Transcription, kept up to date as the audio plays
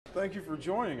Thank you for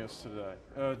joining us today.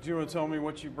 Do you want to tell me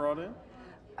what you brought in?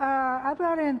 I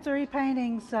brought in 3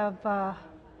 paintings of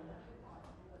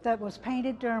that was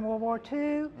painted during World War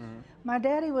II. My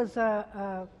daddy was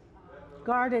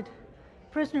guarded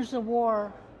prisoners of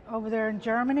war over there in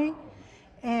Germany,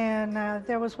 and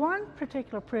there was one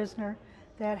particular prisoner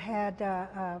that had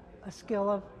a skill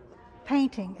of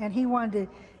painting, and he wanted to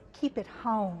keep it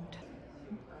honed.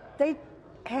 They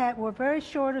were very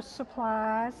short of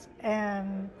supplies,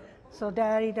 and so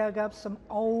Daddy dug up some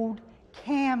old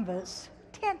canvas,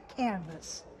 tent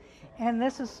canvas, and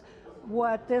this is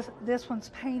what this one's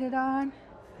painted on.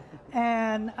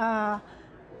 And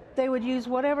they would use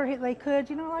whatever they could,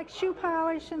 you know, like shoe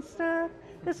polish and stuff.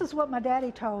 This is what my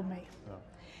daddy told me. Oh.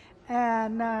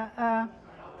 And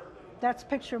that's a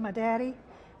picture of my daddy,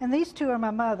 and these 2 are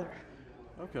my mother.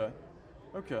 Okay,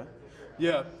 okay.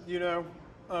 Yeah, you know,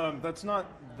 that's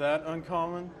not that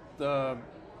uncommon.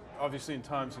 Obviously in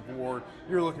times of war,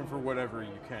 you're looking for whatever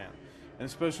you can. And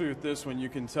especially with this one, you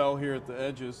can tell here at the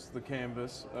edges, the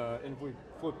canvas, and if we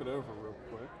flip it over real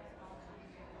quick,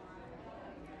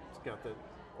 it's got that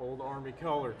old army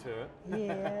color to it.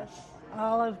 Yes,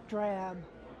 olive drab,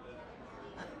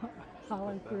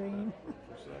 olive green.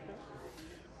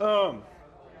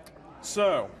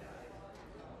 So,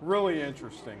 really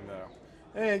interesting though.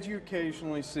 And you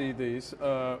occasionally see these.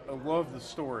 I love the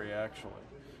story actually.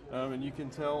 And you can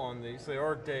tell on these, they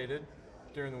are dated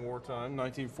during the wartime,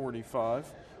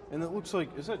 1945. And it looks like,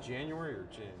 is that January or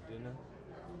June, didn't it?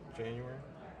 January,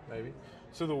 maybe.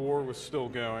 So the war was still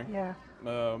going. Yeah.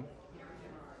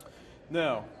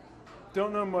 Now,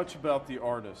 don't know much about the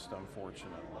artist,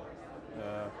 unfortunately.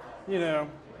 You know,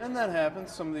 and that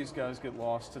happens. Some of these guys get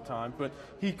lost to time, but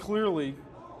he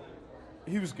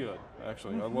was good,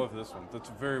 actually. I love this one. That's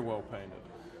very well painted.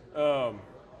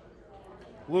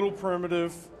 Little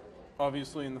primitive,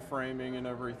 obviously, in the framing and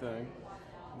everything.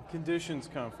 Conditions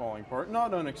kind of falling apart.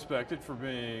 Not unexpected for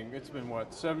being, it's been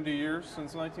what, 70 years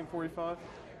since 1945?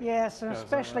 Yes, and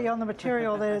especially on the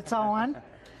material that it's on.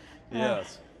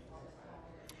 Yes.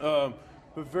 But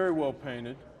very well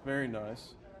painted, very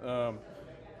nice.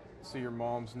 See your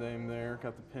mom's name there,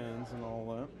 got the pins and all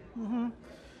that. Mm-hmm.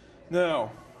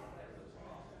 Now,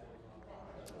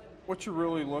 what you're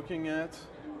really looking at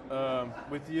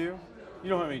with you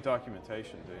don't have any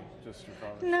documentation, do you? Just your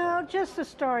father's No, story? just the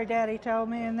story Daddy told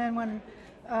me, and then when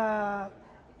I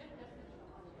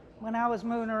was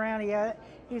moving around,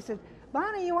 he said,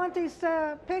 "Bonnie, you want these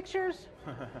pictures?"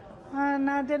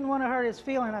 And I didn't want to hurt his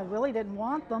feeling. I really didn't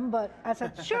want them, but I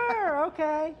said, "Sure,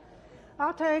 okay,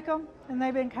 I'll take them." And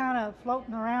they've been kind of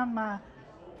floating around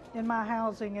in my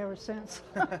housing ever since.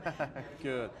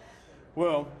 Good.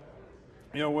 Well,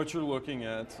 you know what you're looking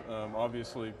at.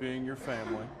 Obviously, being your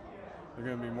family, they're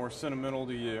going to be more sentimental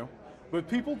to you. But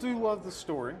people do love the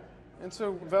story, and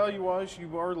so value-wise,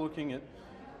 you are looking at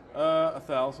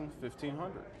 $1,000,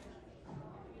 $1,500.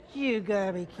 You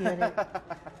gotta be kidding. Are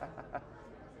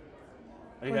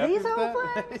you Were happy these with old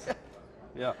that? ones?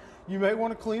 Yeah. You may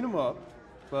want to clean them up,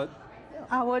 but yeah.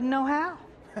 I wouldn't know how.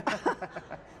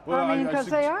 Well, I mean, because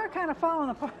they are kind of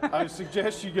falling apart. I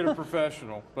suggest you get a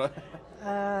professional, but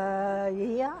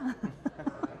yeah.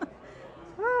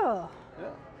 Oh.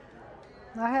 yeah.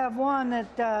 I have one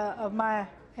that of my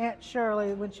Aunt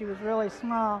Shirley when she was really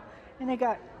small, and it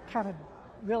got kind of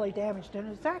really damaged, and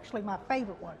it's actually my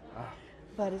favorite one,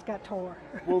 but it's got tore.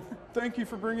 Well, thank you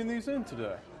for bringing these in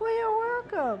today. Well, you're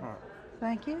welcome.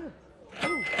 Thank you.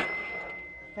 Ooh,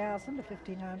 1,000 to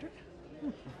 1,500.